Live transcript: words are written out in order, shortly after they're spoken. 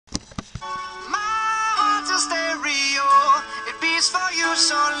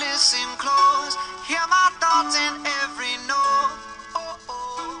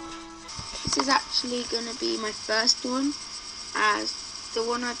is actually going to be my first one, as the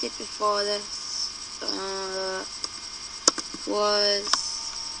one I did before this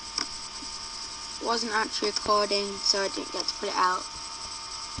wasn't actually recording, so I didn't get to put it out.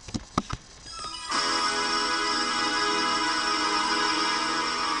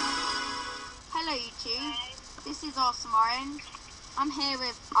 Hello YouTube, this is Awesome Orange. I'm here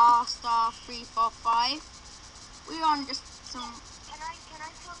with R*345. We're on just some... Can I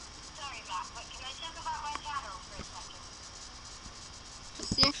talk? Sorry Matt, but can I talk about my channel for a second?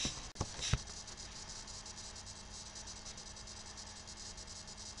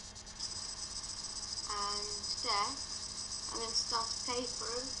 And today, I'm going to start to play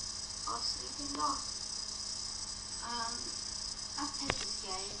through our Sleeping Dogs. I've played this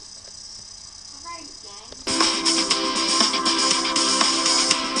game. It's a very good game.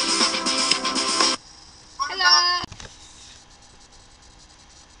 Hello!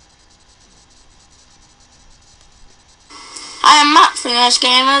 I am Matt from Nurse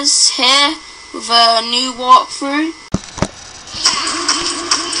Gamers here with a new walkthrough.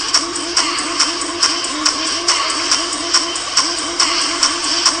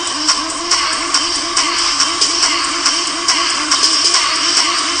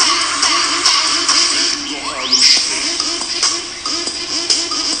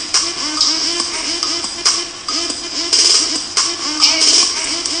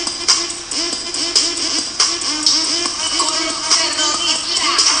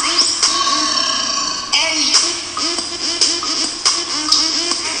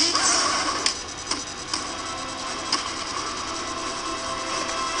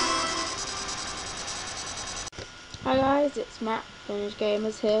 Hi guys, it's Matt from Nurse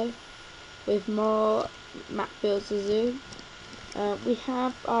Gamers here with more Matt Builds a Zoo. We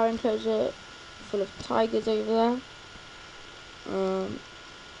have our enclosure full of tigers over there.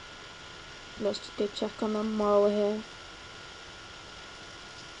 Let's just go check on them while we're here.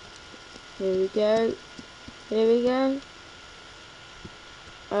 Here we go. Here we go.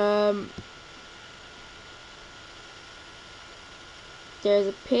 There's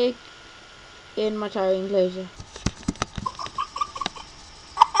a pig in my tiger enclosure.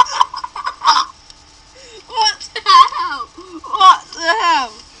 What the hell? What the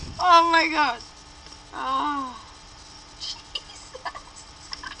hell? Oh my god. Oh, Jesus.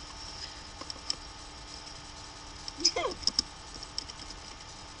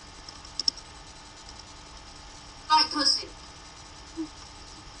 Right, pussy.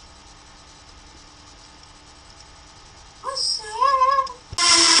 Pussy.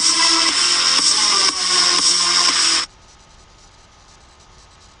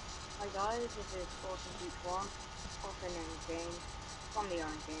 Hi guys, this is Awesome Beach One, also known as James, from the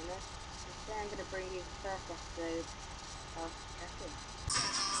Orange Gamer. And today I'm going to bring you the first episode of Check-In.